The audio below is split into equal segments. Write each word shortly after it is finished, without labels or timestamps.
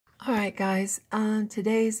All right, guys,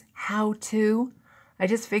 today's how-to, I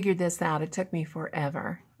just figured this out. It took me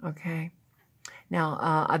forever, okay?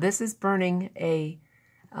 Now, this is burning a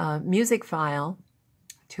music file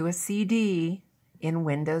to a CD in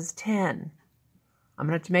Windows 10. I'm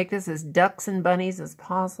going to make this as ducks and bunnies as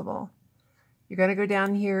possible. You're going to go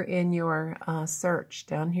down here in your search,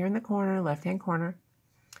 down here in the corner, left-hand corner,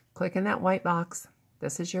 click in that white box.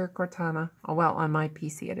 This is your Cortana. Oh, well, on my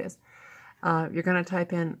PC it is. You're going to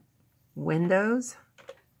type in Windows,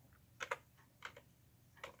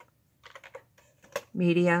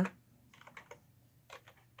 Media.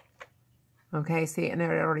 Okay, see, and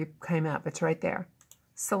it already came up. It's right there.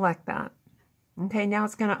 Select that. Okay, now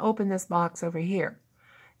it's going to open this box over here.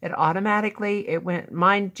 It automatically,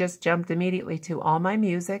 mine just jumped immediately to all my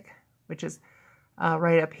music, which is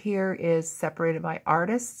right up here is separated by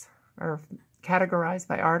artists, or categorized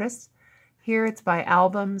by artists. Here it's by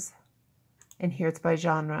albums, and here it's by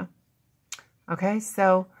genre. Okay,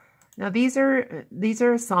 so now these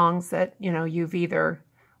are songs that, you know, you've either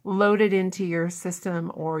loaded into your system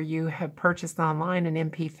or you have purchased online,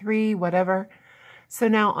 an MP3, whatever. So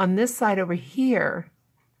now on this side over here,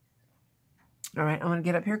 all right, I'm going to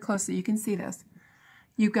get up here close so you can see this.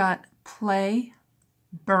 You've got play,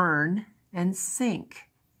 burn, and sync.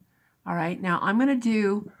 All right, now I'm going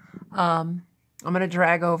to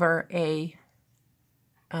drag over a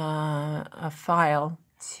file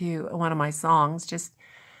to one of my songs just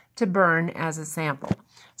to burn as a sample.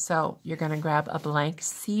 So you're going to grab a blank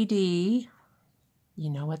CD.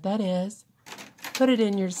 You know what that is. Put it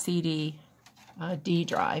in your CD D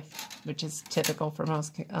drive, which is typical for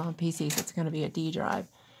most PCs. It's going to be a D drive.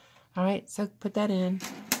 All right, so put that in.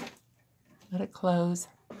 Let it close.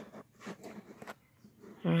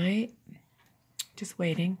 All right, just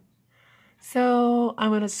waiting. So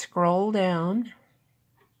I'm going to scroll down.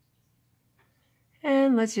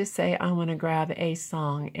 And let's just say I want to grab a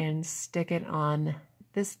song and stick it on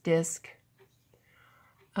this disc.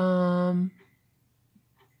 This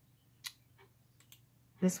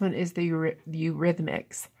one is the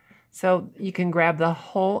Eurythmics. So you can grab the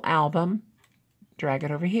whole album, drag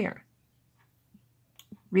it over here.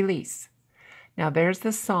 Release. Now there's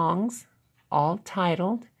the songs, all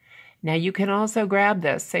titled. Now you can also grab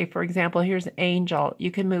this. Say, for example, here's Angel.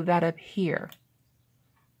 You can move that up here.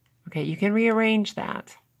 Okay, you can rearrange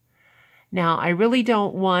that. Now, I really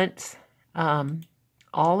don't want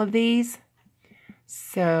all of these,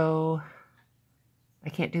 so I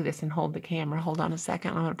can't do this and hold the camera. Hold on a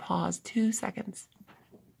second. I'm going to pause 2 seconds.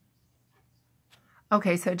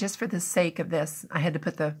 Okay, so just for the sake of this, I had to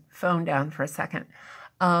put the phone down for a second.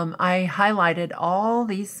 I highlighted all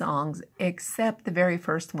these songs except the very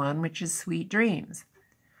first one, which is Sweet Dreams.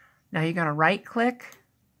 Now, you're going to right-click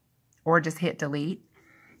or just hit delete.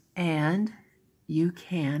 And you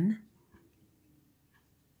can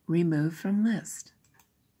remove from list.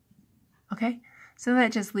 Okay, so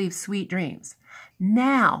that just leaves Sweet Dreams.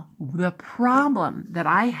 Now, the problem that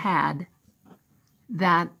I had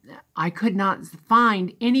that I could not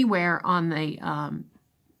find anywhere on the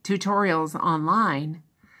tutorials online,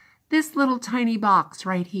 this little tiny box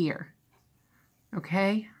right here.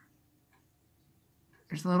 Okay,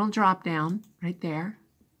 there's a little drop down right there.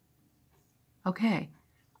 Okay.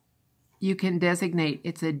 You can designate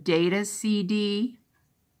it's a data CD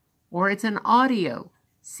or it's an audio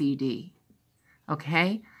CD,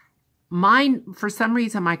 okay? Mine, for some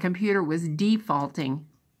reason, my computer was defaulting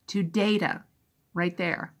to data right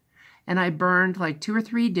there. And I burned like 2 or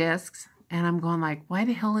 3 discs, and I'm going like, why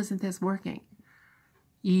the hell isn't this working?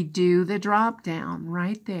 You do the drop down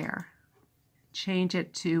right there. Change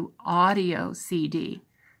it to audio CD.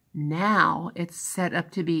 Now it's set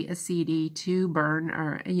up to be a CD to burn,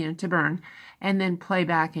 or to burn, and then play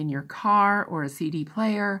back in your car or a CD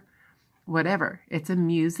player, whatever. It's a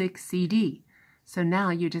music CD. So now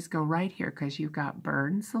you just go right here because you've got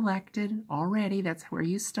burn selected already. That's where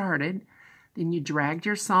you started. Then you dragged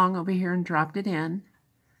your song over here and dropped it in.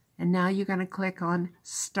 And now you're going to click on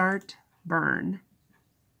Start Burn.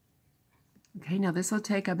 Okay, now this will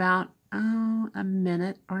take about a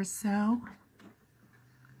minute or so.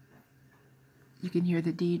 You can hear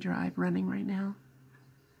the D drive running right now.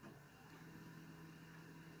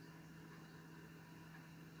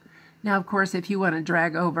 Now, of course, if you want to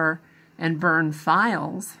drag over and burn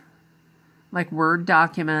files, like Word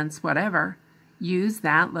documents, whatever, use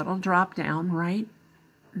that little drop down right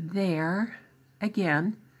there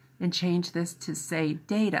again and change this to say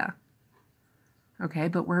data. Okay,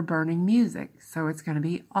 but we're burning music, so it's going to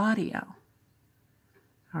be audio.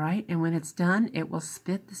 All right, and when it's done, it will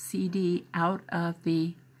spit the CD out of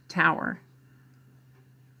the tower.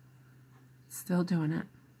 Still doing it.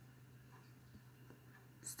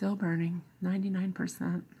 Still burning,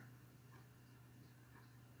 99%.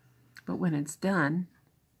 But when it's done,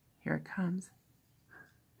 here it comes.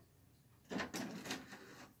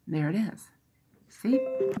 There it is. See?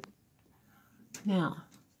 Now,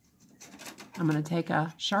 I'm going to take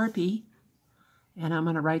a Sharpie and I'm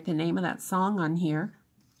going to write the name of that song on here.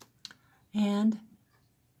 And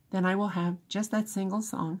then I will have just that single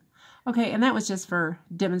song. Okay, and that was just for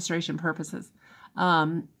demonstration purposes.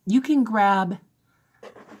 You can grab,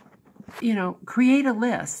 create a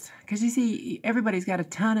list. Because you see, everybody's got a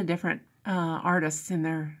ton of different artists in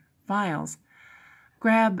their files.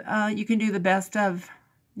 Grab, you can do the best of,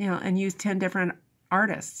 and use 10 different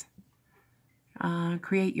artists.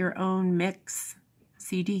 Create your own mix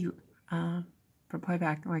CD for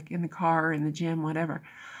playback, like in the car, in the gym, whatever.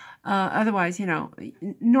 Otherwise,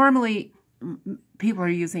 normally people are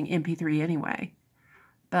using MP3 anyway.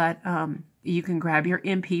 But you can grab your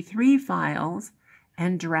MP3 files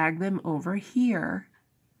and drag them over here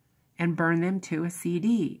and burn them to a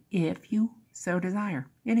CD if you so desire.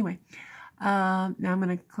 Anyway, now I'm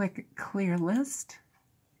going to click Clear List,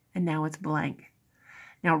 and now it's blank.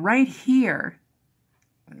 Now right here,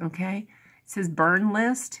 okay, it says Burn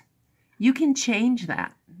List. You can change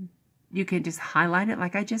that. You can just highlight it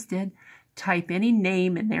like I just did, type any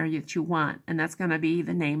name in there that you want, and that's going to be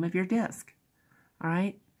the name of your disc. All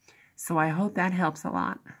right? So I hope that helps a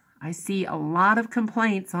lot. I see a lot of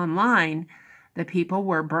complaints online that people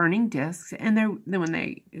were burning discs, and when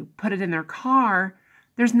they put it in their car,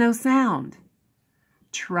 there's no sound.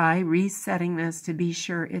 Try resetting this to be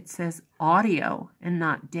sure it says audio and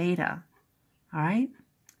not data. All right?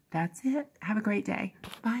 That's it. Have a great day.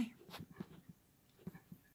 Bye.